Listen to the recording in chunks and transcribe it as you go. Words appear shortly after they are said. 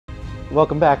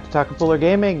Welcome back to Takabuller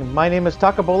Gaming. My name is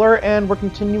Takabuller, and we're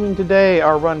continuing today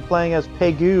our run playing as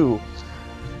Pegu.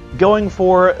 Going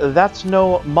for That's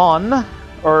No Mon,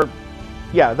 or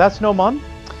yeah, That's No Mon,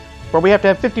 where we have to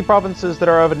have 50 provinces that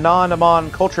are of a non-Mon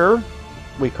culture.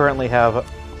 We currently have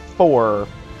 4.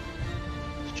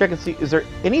 Let's check and see, is there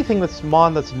anything that's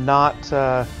Mon that's not,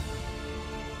 that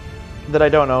I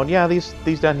don't own? Yeah,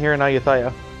 these down here in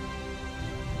Ayutthaya.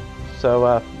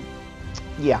 So,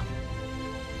 yeah.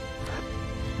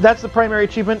 That's the primary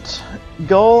achievement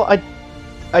goal. I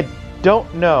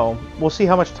don't know. We'll see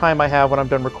how much time I have when I'm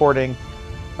done recording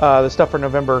the stuff for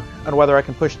November, and whether I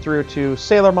can push through to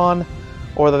Sailormon,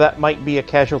 or that might be a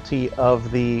casualty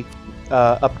of the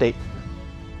update.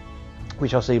 We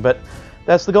shall see, but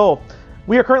that's the goal.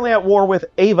 We are currently at war with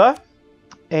Ava,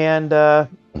 and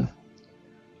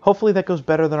hopefully that goes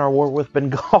better than our war with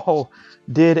Bengal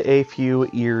did a few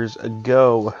years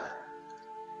ago.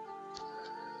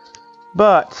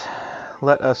 But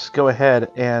let us go ahead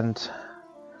and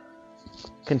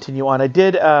continue on. I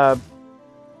did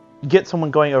get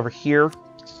someone going over here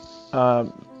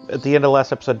at the end of the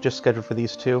last episode, just scheduled for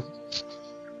these 2.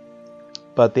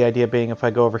 But the idea being, if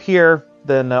I go over here,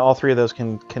 then all 3 of those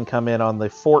can come in on the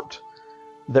fort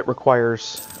that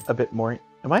requires a bit more.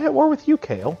 Am I at war with you,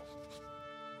 Kale?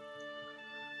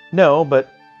 No, but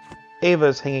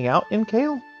Ava's hanging out in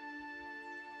Kale?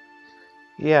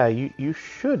 Yeah, you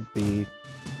should be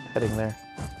heading there.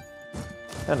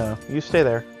 Oh no, you stay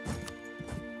there.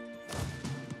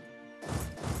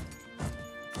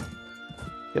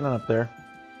 Get on up there.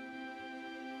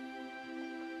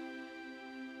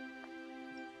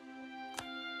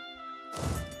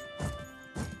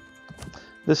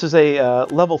 This is a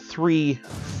level 3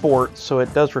 fort, so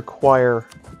it does require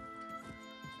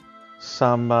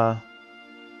some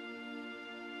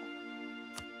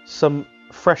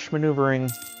fresh maneuvering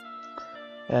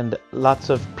and lots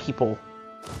of people.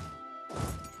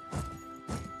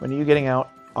 When are you getting out?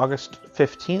 August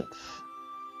 15th?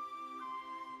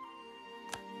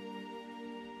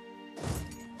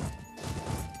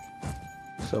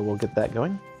 So we'll get that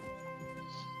going.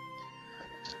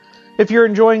 If you're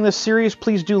enjoying this series,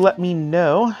 please do let me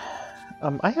know.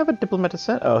 I have a diplomat to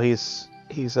send. Oh, he's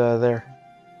there.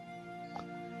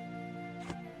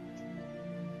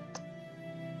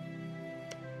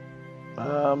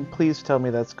 Please tell me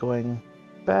that's going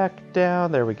back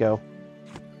down. There we go.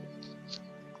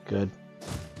 Good.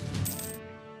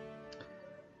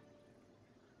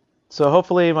 So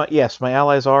hopefully, my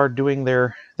allies are doing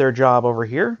their job over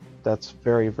here. That's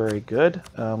very, very good.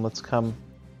 Let's come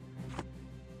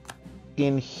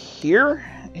in here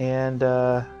and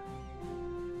tell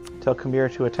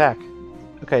Khmer to attack.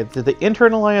 Okay, did they enter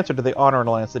an alliance or did they honor an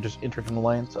alliance? They just entered an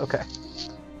alliance? Okay.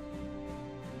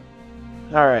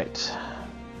 Alright.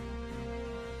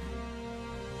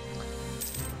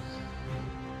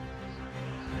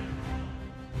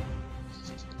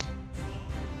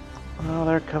 Oh,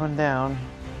 they're coming down.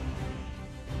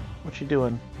 What you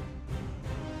doing?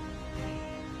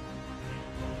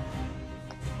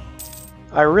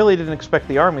 I really didn't expect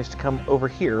the armies to come over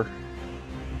here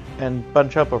and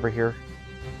bunch up over here.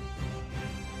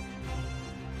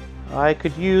 I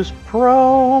could use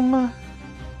Prom.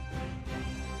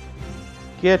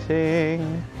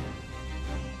 Getting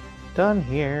done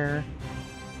here.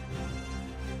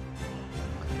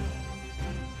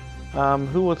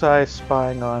 Who was I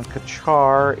spying on?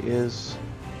 Kachar is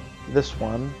this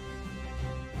one.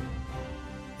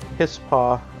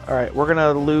 Hispa. Alright, we're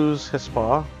gonna lose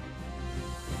Hispa.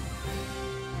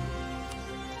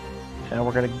 And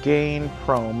we're gonna gain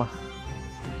Prom.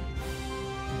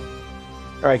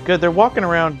 Alright, good. They're walking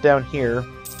around down here.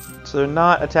 So they're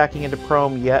not attacking into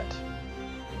Prom yet.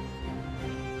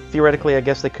 Theoretically, I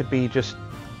guess they could be just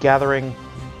gathering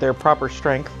their proper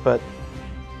strength, but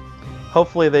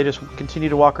hopefully they just continue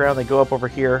to walk around. They go up over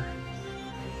here,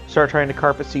 start trying to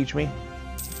carpet siege me,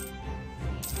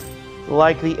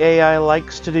 like the AI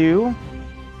likes to do.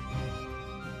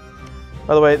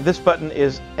 By the way, this button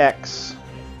is X.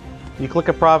 You click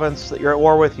a province that you're at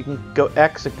war with, you can go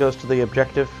X, it goes to the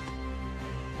objective.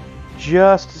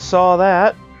 Just saw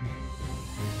that.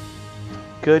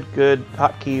 Good, good.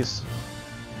 Hotkeys.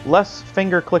 Less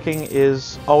finger clicking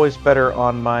is always better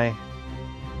on my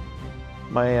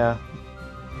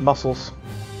muscles.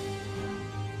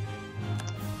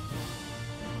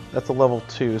 That's a level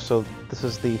 2, so this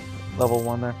is the level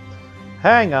 1 there.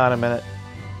 Hang on a minute.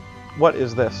 What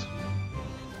is this?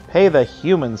 Pay the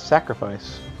human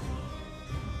sacrifice.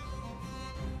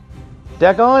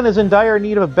 Dagon is in dire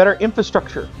need of a better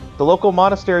infrastructure. The local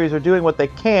monasteries are doing what they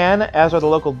can, as are the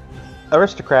local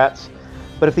aristocrats,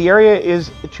 But if the area is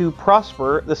to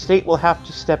prosper, the state will have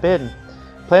to step in.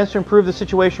 Plans to improve the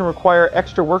situation require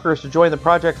extra workers to join the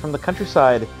project from the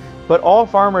countryside, but all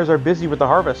farmers are busy with the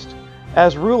harvest.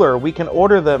 As ruler, we can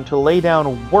order them to lay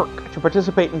down work to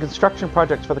participate in construction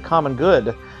projects for the common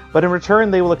good, but in return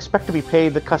they will expect to be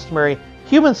paid the customary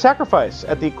human sacrifice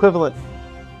at the equivalent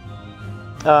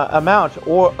amount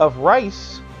of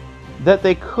rice that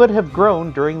they could have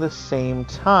grown during the same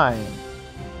time.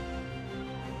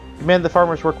 Demand the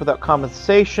farmers work without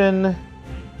compensation,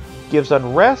 gives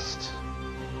unrest.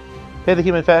 Pay the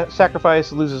human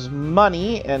sacrifice, loses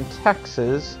money and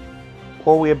taxes,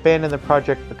 or we abandon the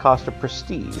project at the cost of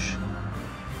prestige.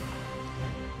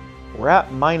 We're at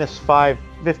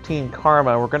 -15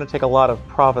 karma. We're going to take a lot of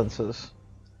provinces.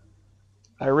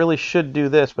 I really should do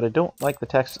this, but I don't like the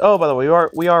taxes. Oh, by the way,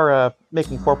 we are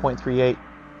making 4.38.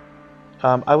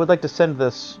 I would like to send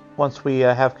this once we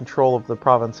have control of the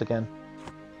province again.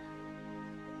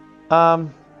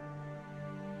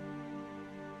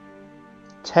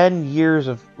 10 years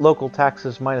of local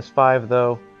taxes -5,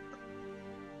 though.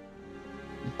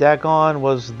 Dagon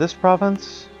was this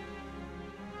province?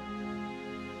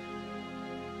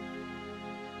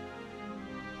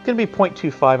 It's going to be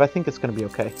 0.25. I think it's going to be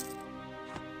okay.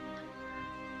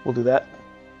 We'll do that.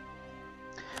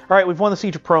 Alright, we've won the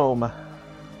Siege of Prome.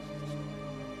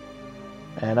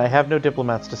 And I have no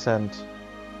diplomats to send.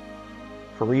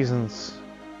 For reasons.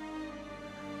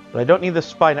 But I don't need the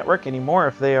spy network anymore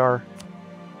if they are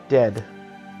dead.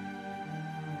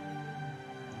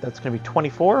 That's going to be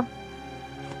 24.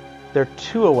 They're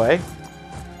 2 away.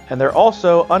 And they're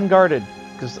also unguarded,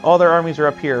 because all their armies are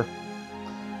up here.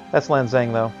 That's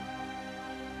Lanzang, though.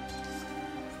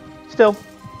 Still.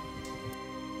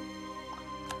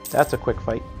 That's a quick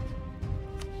fight.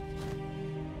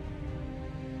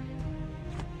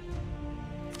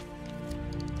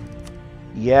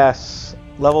 Yes.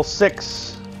 Level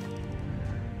 6.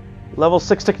 Level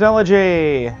 6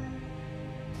 technology.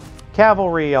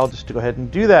 Cavalry. I'll just go ahead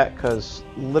and do that because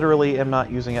literally am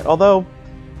not using it. Although,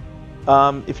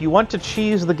 if you want to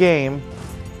cheese the game,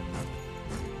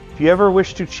 if you ever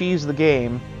wish to cheese the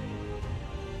game,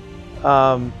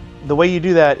 the way you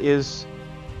do that is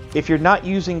if you're not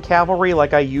using cavalry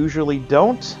like I usually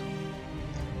don't,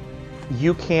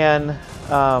 you can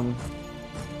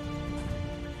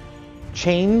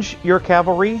change your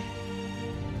cavalry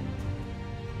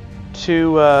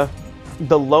to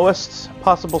the lowest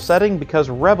possible setting, because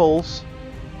rebels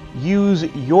use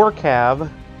your cav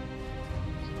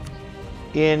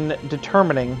in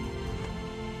determining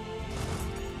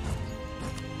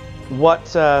what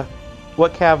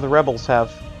cav the rebels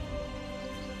have.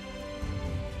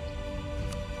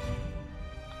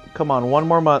 Come on, one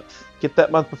more month. Get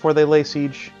that month before they lay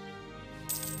siege.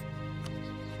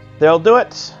 They'll do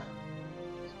it.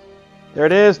 There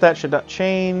it is. That should not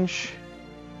change.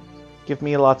 Give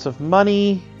me lots of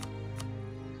money.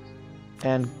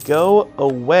 And go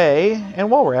away. And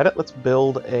while we're at it, let's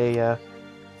build a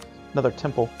another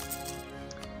temple.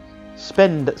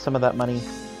 Spend some of that money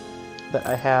that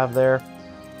I have there.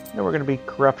 I know we're going to be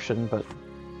corruption, but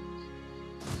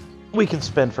we can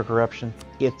spend for corruption.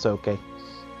 It's okay.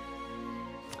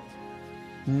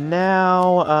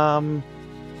 Now,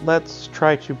 let's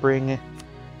try to bring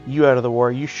you out of the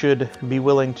war. You should be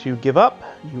willing to give up.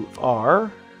 You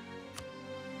are.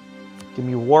 Give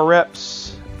me war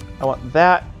reps. I want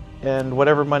that, and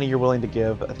whatever money you're willing to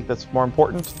give. I think that's more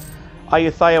important.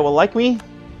 Ayutthaya will like me.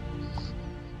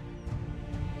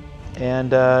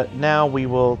 And now we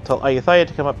will tell Ayutthaya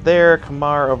to come up there.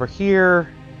 Kamar over here.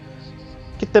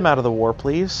 Get them out of the war,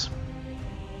 please.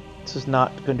 This is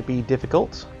not going to be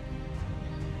difficult.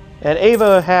 And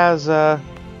Ava has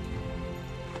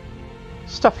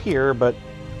stuff here, but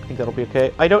I think that'll be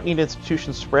okay. I don't need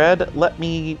institution spread. Let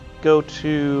me go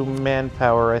to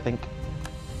manpower, I think,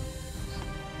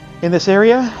 in this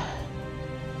area.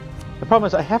 The problem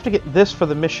is I have to get this for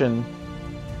the mission.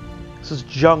 This is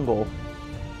jungle.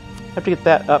 I have to get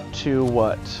that up to,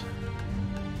 what?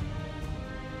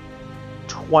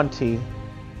 20.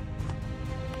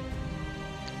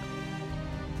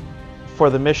 For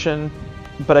the mission.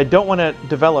 But I don't want to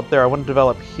develop there. I want to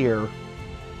develop here.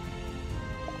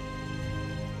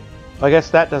 I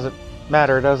guess that doesn't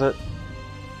matter, does it?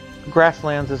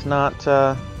 Grasslands is not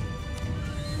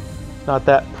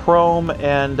that. Prome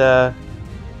and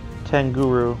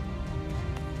Tanguru.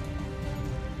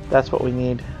 That's what we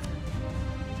need.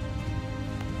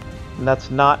 And that's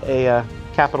not a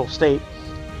capital state.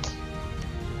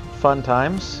 Fun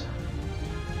times.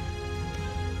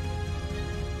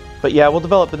 But yeah, we'll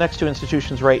develop the next 2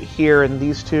 institutions right here and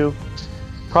these 2.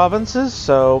 provinces,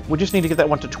 so we just need to get that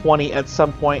one to 20 at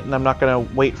some point, and I'm not going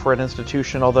to wait for an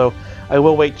institution, although I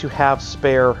will wait to have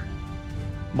spare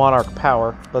monarch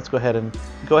power. Let's go ahead and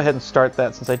start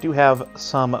that, since I do have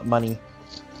some money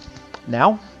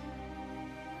now.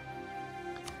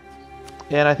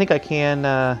 And I think I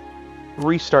can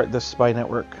restart this spy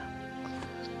network.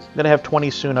 I'm going to have 20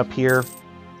 soon up here.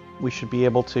 We should be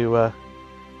able to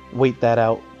wait that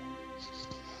out.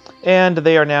 And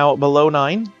they are now below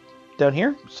 9 down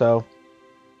here, so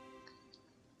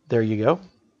there you go.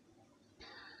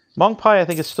 Mongpai, I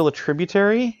think, is still a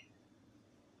tributary.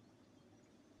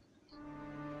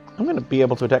 I'm going to be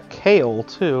able to attack Kale,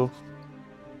 too.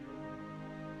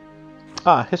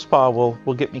 Ah, Hispa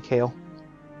will get me Kale.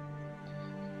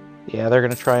 Yeah, they're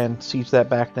going to try and siege that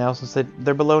back now, since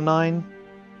they're below 9.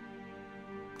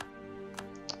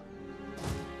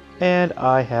 And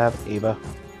I have Ava.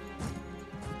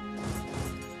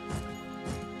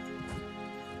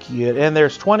 Good. And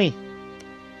there's 20.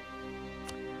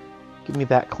 Give me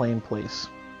that claim, please.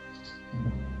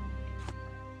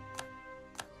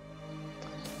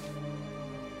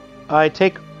 I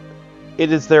take...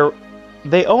 It is their...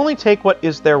 They only take what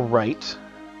is their right.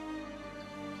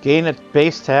 Gain a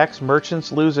base tax.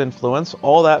 Merchants lose influence.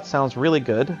 All that sounds really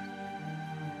good.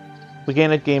 We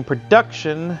gain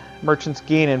production. Merchants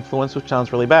gain influence, which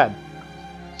sounds really bad.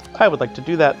 I would like to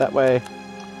do that way.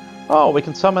 Oh, we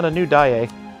can summon a new Dai.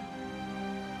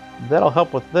 That'll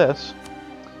help with this.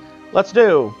 Let's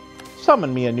do.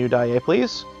 Summon me a new Dai,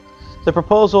 please. The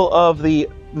proposal of the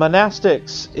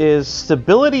monastics is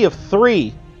stability of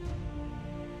 3.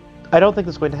 I don't think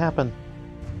that's going to happen.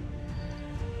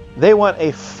 They want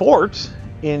a fort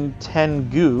in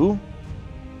Tengu.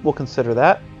 We'll consider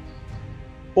that.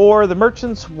 Or the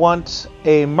merchants want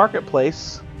a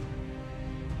marketplace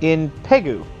in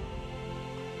Pegu.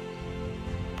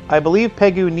 I believe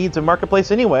Pegu needs a marketplace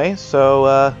anyway,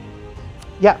 so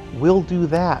yeah, we'll do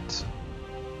that.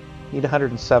 Need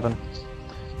 107.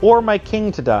 Or my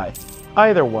king to die.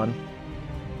 Either one.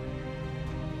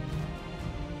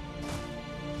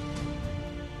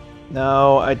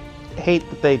 No, I hate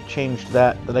that they changed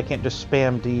that I can't just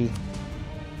spam D.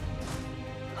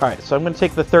 Alright, so I'm going to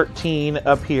take the 13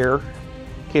 up here,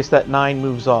 in case that 9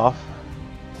 moves off.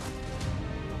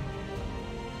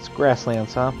 It's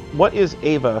grasslands, huh? What is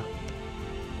Ava?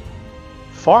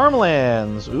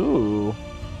 Farmlands! Ooh.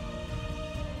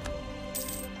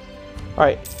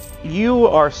 Alright, you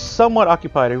are somewhat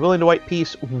occupied. Are you willing to white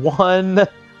peace 1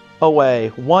 away?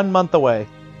 1 month away.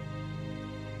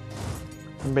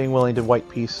 I'm being willing to white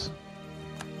peace.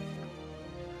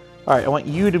 Alright, I want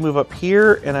you to move up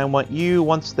here, and I want you,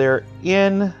 once they're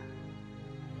in,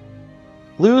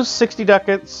 lose 60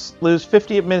 ducats, lose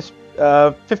 50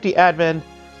 admin,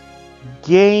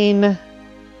 gain,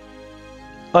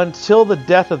 until the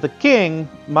death of the king,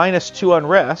 -2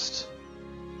 unrest,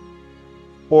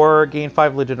 or gain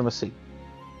 5 legitimacy.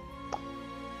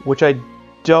 Which I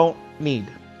don't need.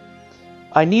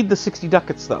 I need the 60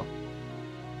 ducats, though.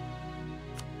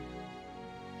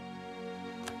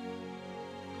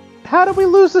 How did we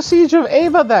lose the siege of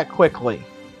Ava that quickly?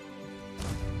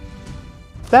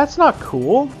 That's not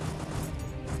cool.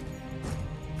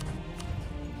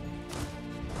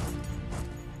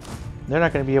 They're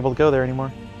not going to be able to go there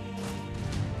anymore.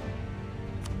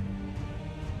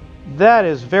 That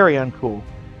is very uncool.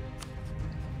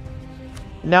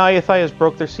 Now Ayutthaya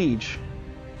broke their siege.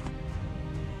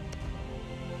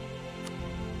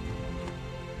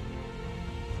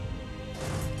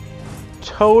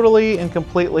 Totally and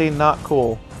completely not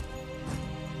cool.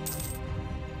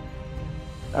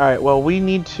 Alright, well, we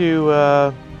need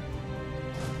to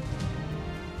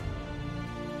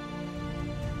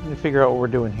figure out what we're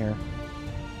doing here.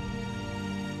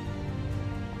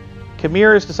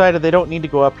 Khmer has decided they don't need to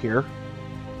go up here.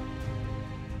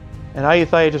 And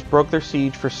Ayutthaya just broke their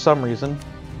siege for some reason.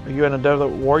 Are you in another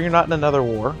war? You're not in another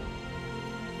war.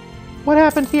 What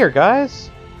happened here, guys?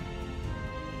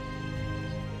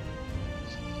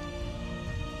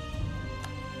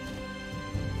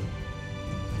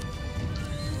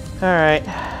 Alright.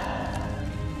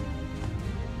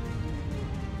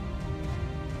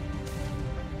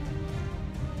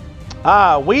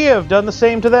 Ah, we have done the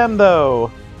same to them,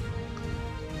 though.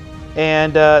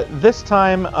 And this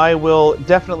time I will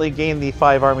definitely gain the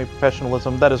 5 army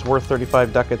professionalism. That is worth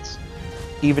 35 ducats,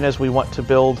 even as we want to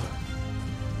build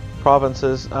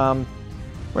provinces. We're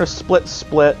going to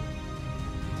split.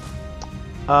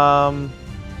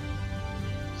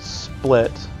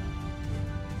 Split.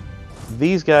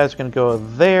 These guys are going to go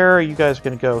there, you guys are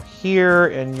going to go here,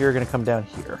 and you're going to come down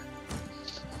here.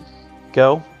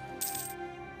 Go.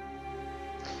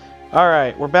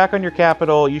 Alright, we're back on your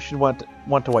capital. You should want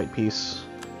to white peace.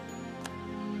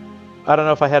 I don't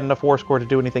know if I had enough war score to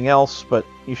do anything else, but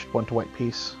you should want to white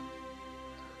peace.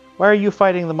 Why are you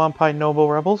fighting the Mompai Noble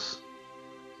rebels?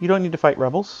 You don't need to fight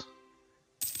rebels.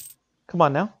 Come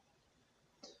on now.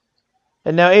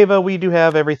 And now Ava, we do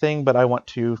have everything, but I want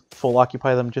to full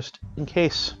occupy them just in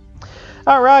case.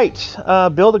 Alright,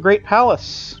 build a great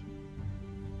palace.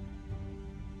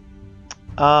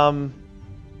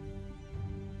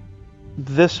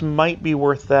 This might be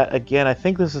worth that again. I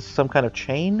think this is some kind of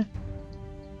chain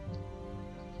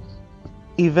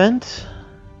event.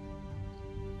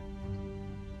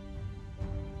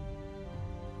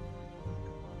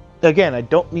 Again, I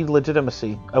don't need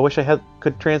legitimacy. I wish I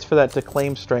could transfer that to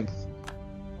claim strength.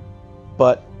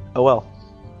 But, oh well.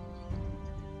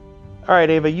 Alright,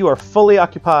 Ava, you are fully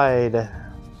occupied.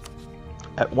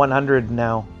 At 100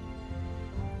 now.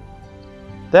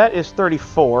 That is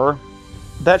 34.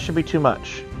 That should be too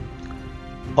much.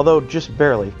 Although, just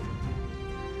barely.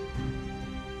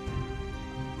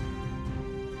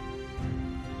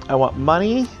 I want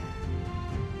money.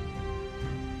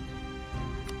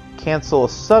 Cancel a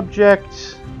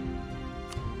subject.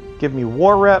 Give me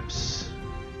war reps.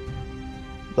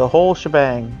 The whole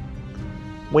shebang.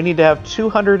 We need to have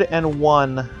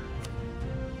 201.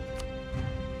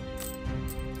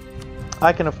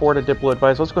 I can afford a Diplo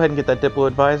advisor. Let's go ahead and get that Diplo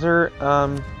advisor.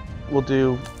 We'll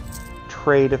do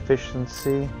trade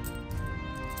efficiency.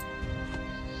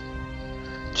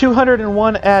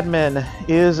 201 admin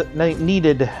is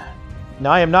needed.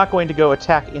 Now I am not going to go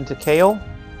attack into Kale.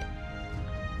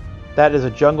 That is a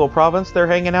jungle province they're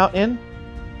hanging out in.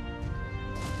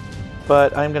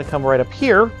 But I'm going to come right up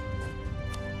here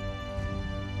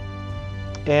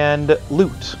and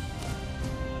loot.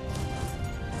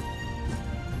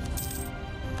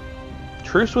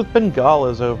 Truce with Bengal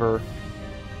is over.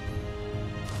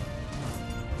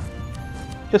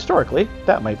 Historically,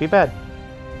 that might be bad.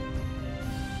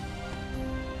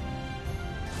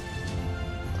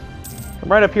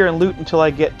 I'm right up here and loot until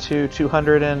I get to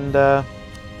 200 and...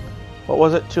 what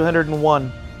was it?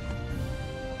 201.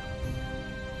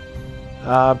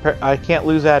 I can't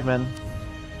lose admin.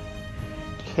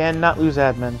 Cannot lose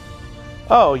admin.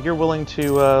 Oh, you're willing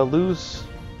to lose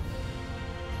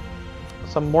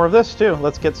some more of this too.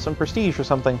 Let's get some prestige or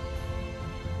something.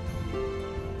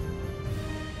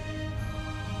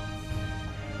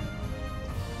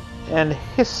 And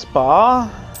Hispa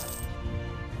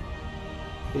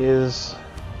is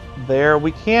there.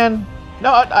 We can...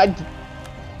 No,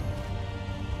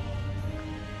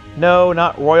 No,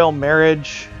 not royal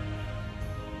marriage.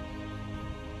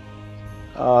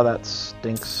 Oh, that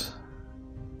stinks.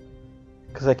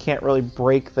 Because I can't really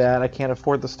break that. I can't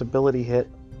afford the stability hit.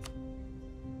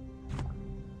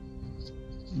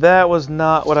 That was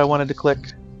not what I wanted to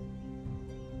click.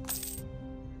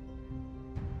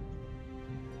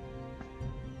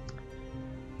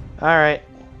 Alright.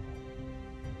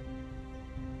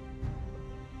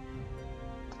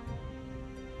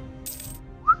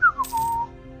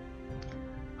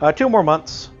 Two more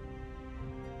months.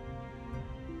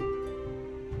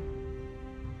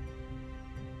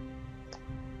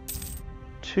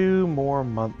 Two more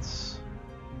months.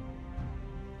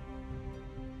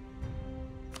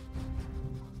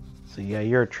 So yeah,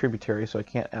 you're a tributary, so I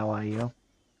can't ally you.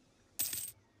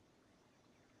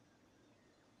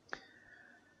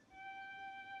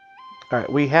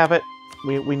 Alright, we have it.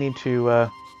 We need to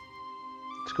let's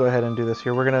go ahead and do this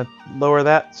here. We're gonna lower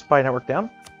that spy network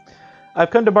down. I've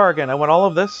come to bargain. I want all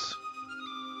of this.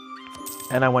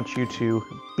 And I want you to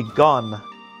be gone.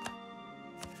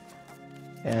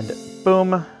 And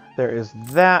boom, there is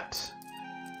that.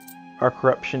 Our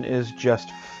corruption is just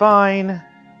fine.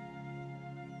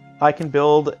 I can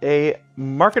build a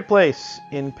marketplace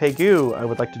in Pegu. I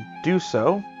would like to do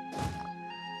so.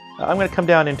 I'm going to come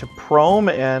down into Prome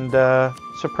and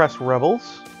suppress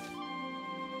rebels.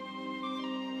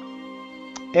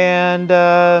 And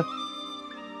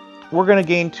we're going to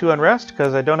gain 2 unrest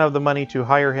because I don't have the money to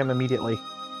hire him immediately.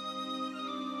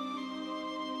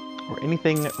 Or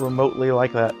anything remotely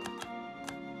like that.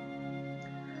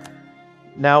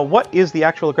 Now, what is the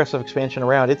actual aggressive expansion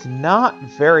around? It's not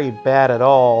very bad at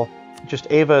all. Just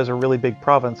Ava is a really big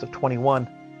province of 21.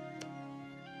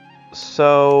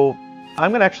 So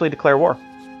I'm going to actually declare war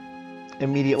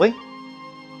immediately.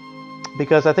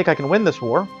 Because I think I can win this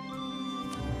war.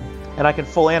 And I can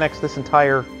full annex this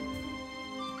entire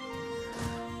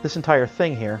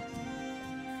thing here.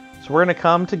 So we're going to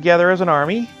come together as an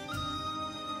army.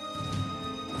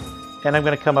 And I'm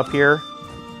going to come up here.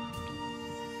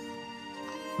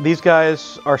 These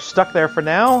guys are stuck there for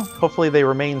now. Hopefully they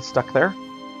remain stuck there.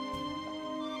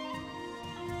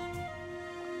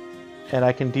 And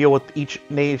I can deal with each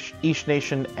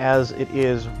nation as it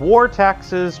is. War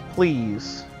taxes,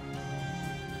 please.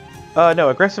 No,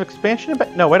 aggressive expansion?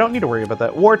 No, I don't need to worry about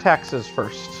that. War taxes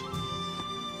first.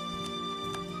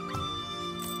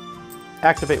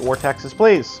 Activate war taxes,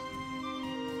 please.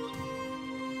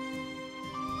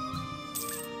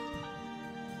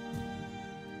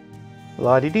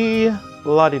 La-di-dee,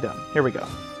 la-di-dum. Here we go.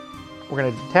 We're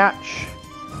going to detach.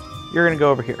 You're going to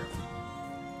go over here.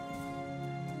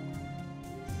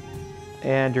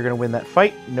 And you're going to win that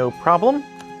fight, no problem.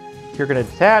 You're going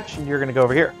to detach, and you're going to go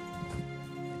over here.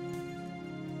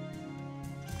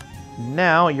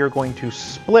 Now you're going to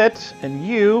split, and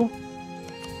we're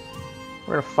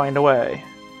going to find a way.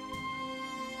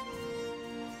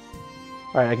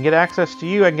 Alright, I can get access to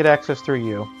you, I can get access through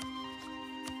you.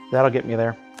 That'll get me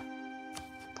there.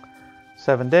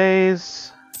 7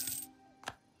 days.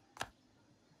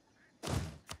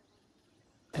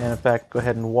 And in fact, go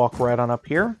ahead and walk right on up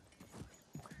here.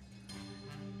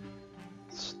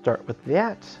 Start with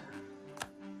that.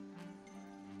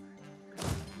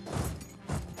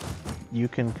 You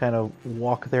can kind of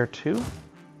walk there too.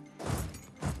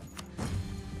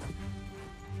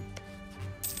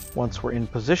 Once we're in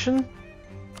position.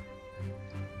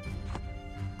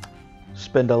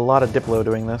 Spend a lot of Diplo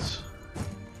doing this.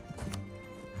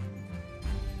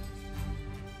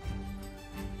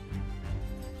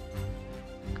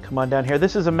 Come on down here.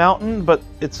 This is a mountain, but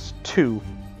it's 2.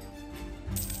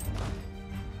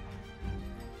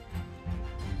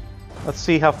 Let's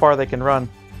see how far they can run.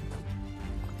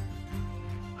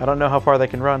 I don't know how far they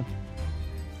can run.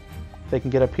 They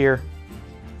can get up here.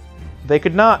 They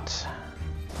could not.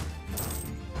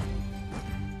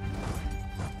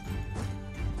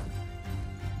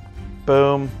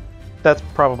 Boom. That's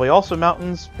probably also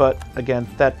mountains, but again,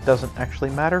 that doesn't actually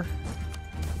matter.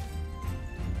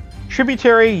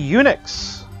 Tributary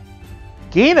eunuchs.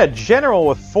 Gain a general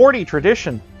with 40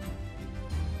 tradition.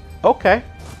 Okay.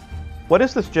 What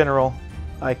is this general?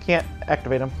 I can't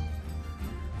activate him.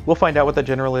 We'll find out what the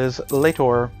general is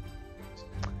later.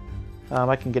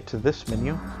 I can get to this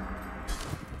menu.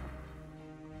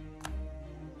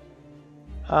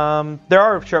 There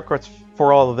are shortcuts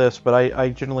for all of this, but I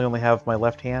generally only have my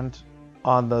left hand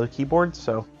on the keyboard,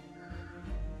 so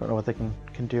I don't know what they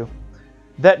can do.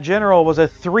 That general was a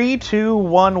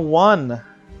 3-2-1-1.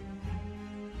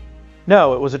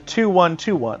 No, it was a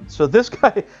 2-1-2-1. So this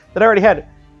guy that I already had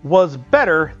was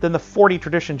better than the 40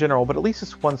 tradition general, but at least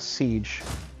it's 1 siege.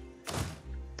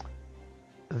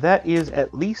 That is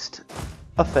at least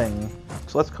a thing.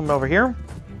 So let's come over here.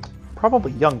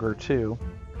 Probably younger, too.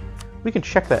 We can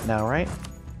check that now, right?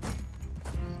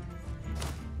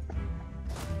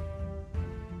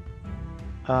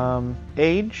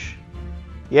 Age?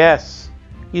 Yes.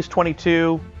 He's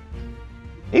 22.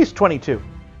 He's 22.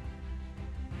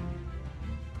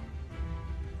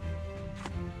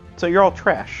 So you're all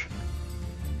trash.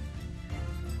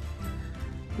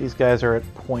 These guys are at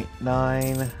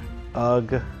 0.9.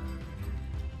 Ugh.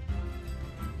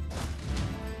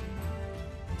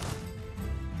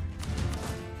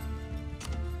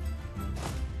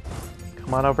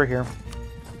 Come on over here.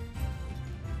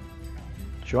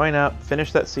 Join up,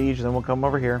 finish that siege, then we'll come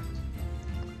over here.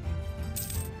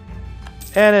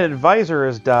 And an advisor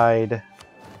has died.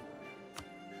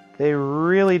 They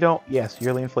really don't... Yes,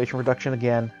 yearly inflation reduction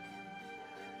again.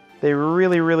 They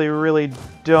really, really, really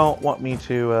don't want me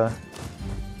to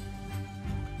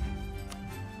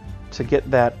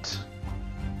get that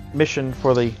mission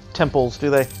for the temples, do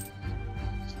they?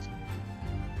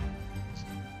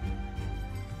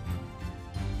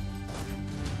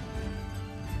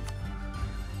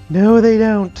 No, they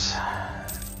don't.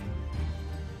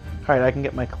 Alright, I can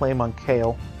get my claim on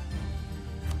Kale.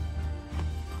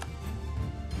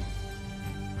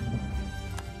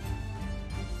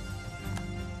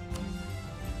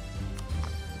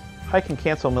 I can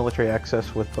cancel military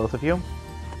access with both of you.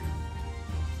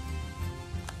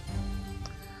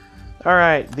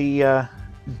 Alright, the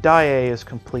DIA is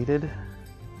completed.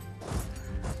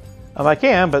 I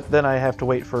can, but then I have to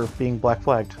wait for being black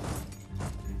flagged.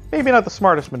 Maybe not the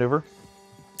smartest maneuver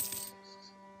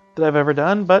that I've ever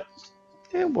done, but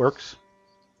it works.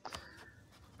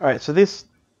 Alright, so this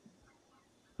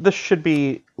should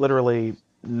be literally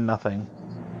nothing.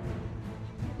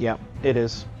 Yeah, it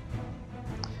is.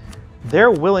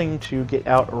 They're willing to get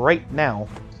out right now,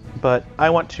 but I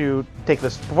want to take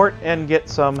this port and get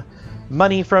some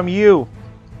money from you.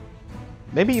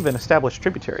 Maybe even establish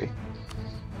tributary.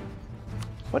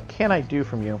 What can I do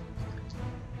from you?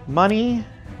 Money.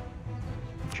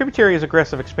 Tributary is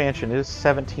aggressive expansion. It is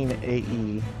 17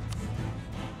 AE.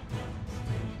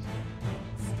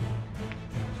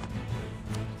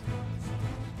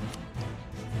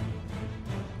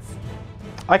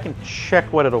 I can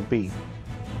check what it'll be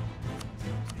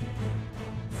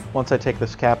once I take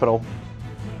this capital.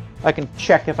 I can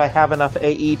check if I have enough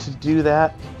AE to do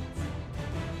that.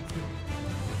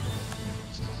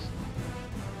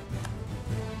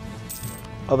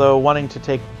 Although wanting to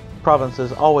take province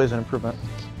is always an improvement.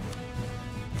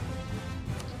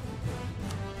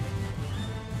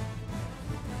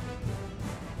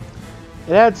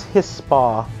 It adds his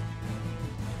spa.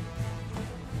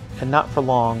 And not for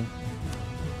long.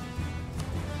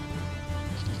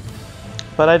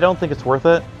 But I don't think it's worth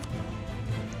it.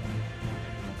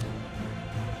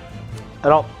 I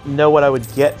don't know what I would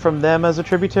get from them as a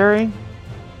tributary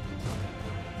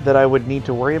that I would need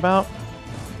to worry about.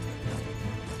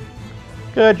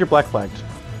 Good, you're black flagged.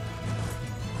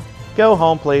 Go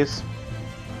home, please.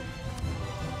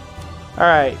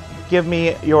 Alright, give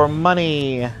me your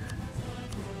money.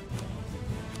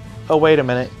 Oh, wait a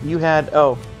minute. You had...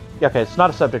 Oh, yeah, okay, it's not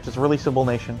a subject, it's a releasable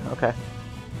nation. Okay.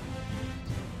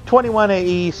 21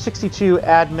 AE, 62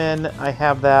 admin. I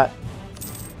have that.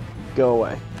 Go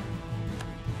away.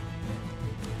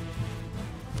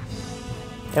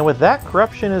 And with that,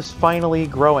 corruption is finally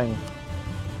growing.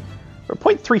 We're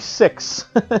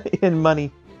 0.36 in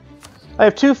money. I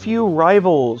have too few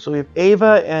rivals. So we have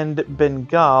Ava and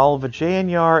Bengal.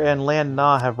 Vijayanyar and Land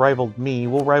Na have rivaled me.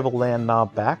 We'll rival Land Na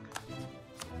back.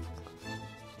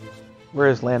 Where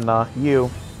is Land Na? You.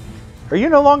 Are you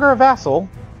no longer a vassal?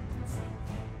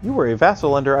 You were a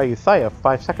vassal under Ayutthaya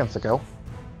 5 seconds ago.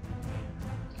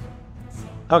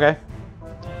 Okay.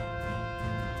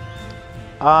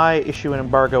 I issue an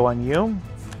embargo on you.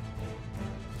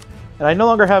 And I no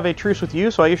longer have a truce with you,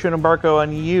 so I issue an embargo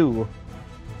on you.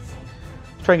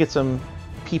 Try and get some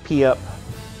PP up.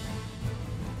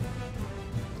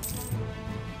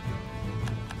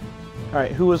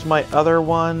 Alright, who was my other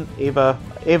one? Ava.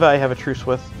 Ava I have a truce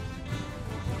with.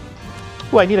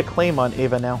 Ooh, I need a claim on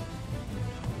Ava now.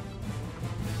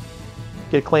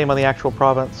 Get a claim on the actual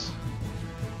province.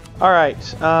 Alright,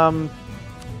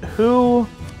 who...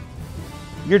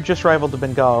 You're just rivaled to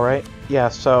Bengal, right? Yeah,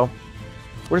 so...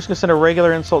 We're just going to send a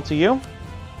regular insult to you.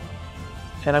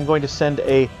 And I'm going to send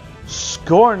a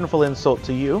scornful insult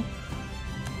to you.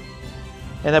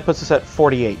 And that puts us at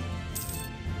 48.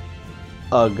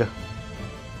 Ugh.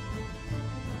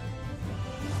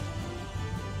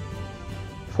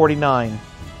 49.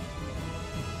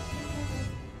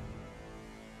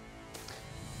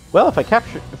 Well,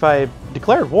 if I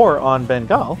declared war on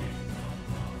Bengal,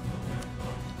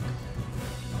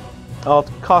 I'll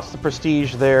cost the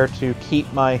prestige there to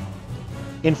keep my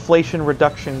inflation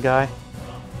reduction guy.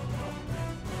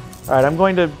 Alright, I'm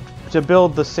going to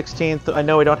build the 16th. I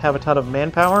know I don't have a ton of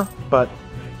manpower, but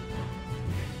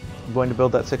I'm going to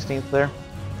build that 16th there.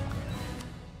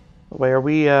 Wait, are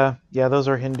we, yeah, those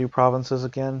are Hindu provinces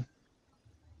again.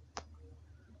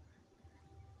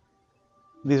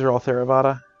 These are all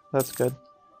Theravada. That's good.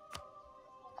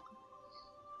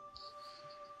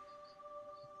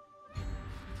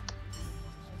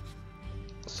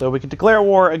 So we can declare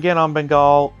war again on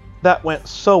Bengal. That went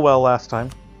so well last time.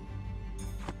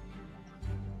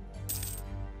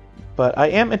 But I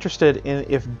am interested in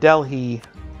if Delhi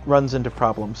runs into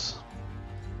problems.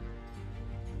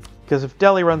 Because if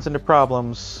Delhi runs into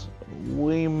problems,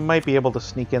 we might be able to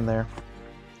sneak in there.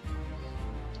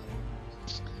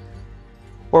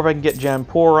 Or if I can get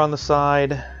Jampur on the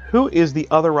side. Who is the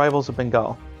other rivals of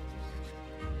Bengal?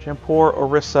 Jampur,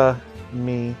 Orissa,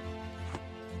 me.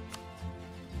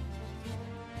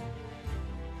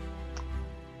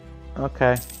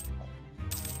 Okay.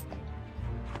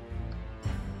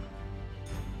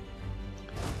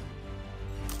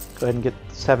 Go ahead and get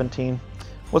 17.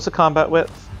 What's the combat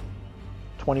width?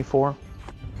 24.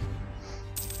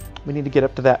 We need to get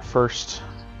up to that first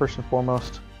and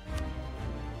foremost.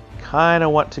 Kind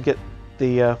of want to get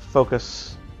the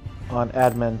focus on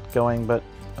admin going, but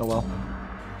oh well.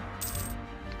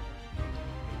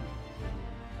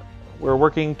 We're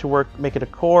working to make it a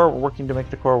core, we're working to make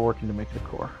it a core, we're working to make it a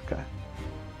core. Okay.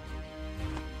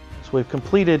 So we've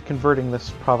completed converting this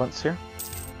province here.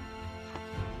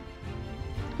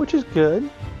 Which is good.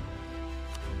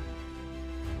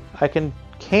 I can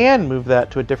move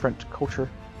that to a different culture.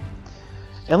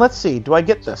 And let's see, do I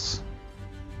get this?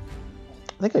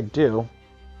 I think I do.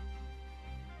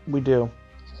 We do.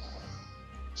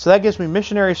 So that gives me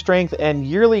missionary strength and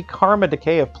yearly karma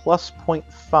decay of plus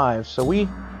 0.5. So we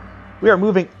are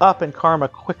moving up in karma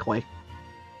quickly.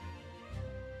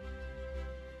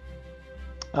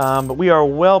 But we are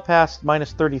well past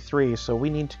minus 33, so we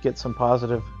need to get some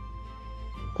positive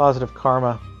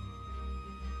karma.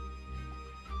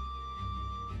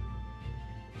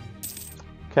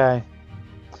 Okay.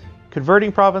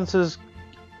 Converting provinces,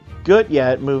 good.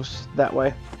 Yeah, it moves that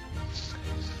way.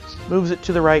 Moves it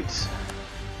to the right.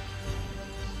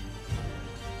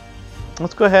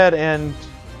 Let's go ahead and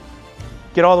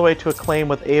get all the way to a claim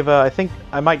with Ava. I think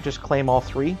I might just claim all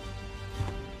 3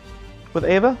 with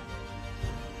Ava.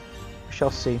 We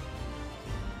shall see.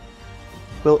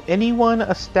 Will anyone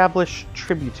establish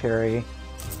tributary?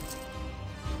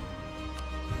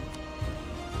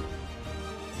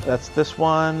 That's this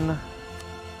one.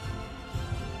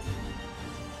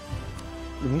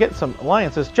 We can get some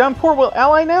alliances. Jampur will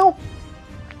ally now?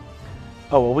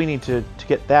 Oh, well, we need to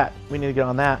get that. We need to get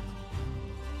on that.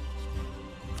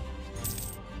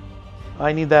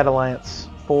 I need that alliance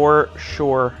for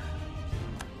sure.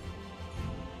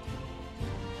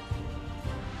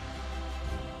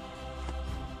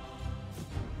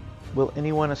 Will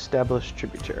anyone establish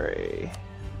tributary?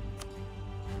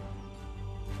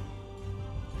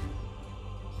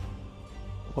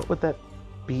 What would that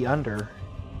be under?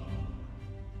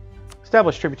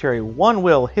 Establish tributary. 1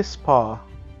 will. Hispaw.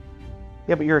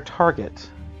 Yeah, but you're a target.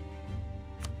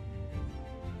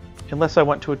 Unless I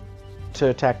want to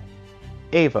attack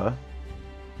Ava.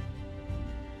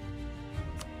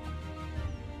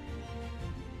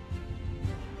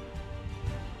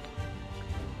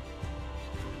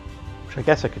 Which I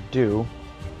guess I could do.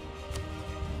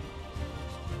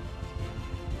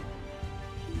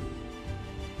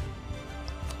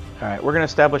 Alright, we're going to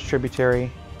establish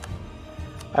tributary.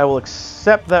 I will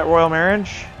accept that royal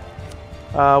marriage.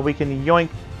 We can yoink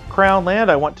crown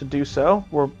land. I want to do so.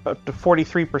 We're up to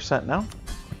 43% now.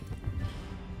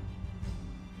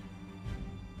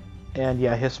 And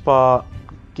yeah, Hispaw,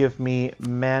 give me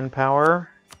manpower.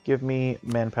 Give me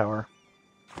manpower.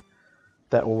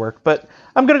 That will work. But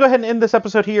I'm going to go ahead and end this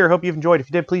episode here. Hope you've enjoyed. If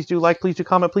you did, please do like, please do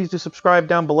comment, please do subscribe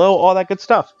down below, all that good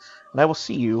stuff. And I will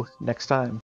see you next time.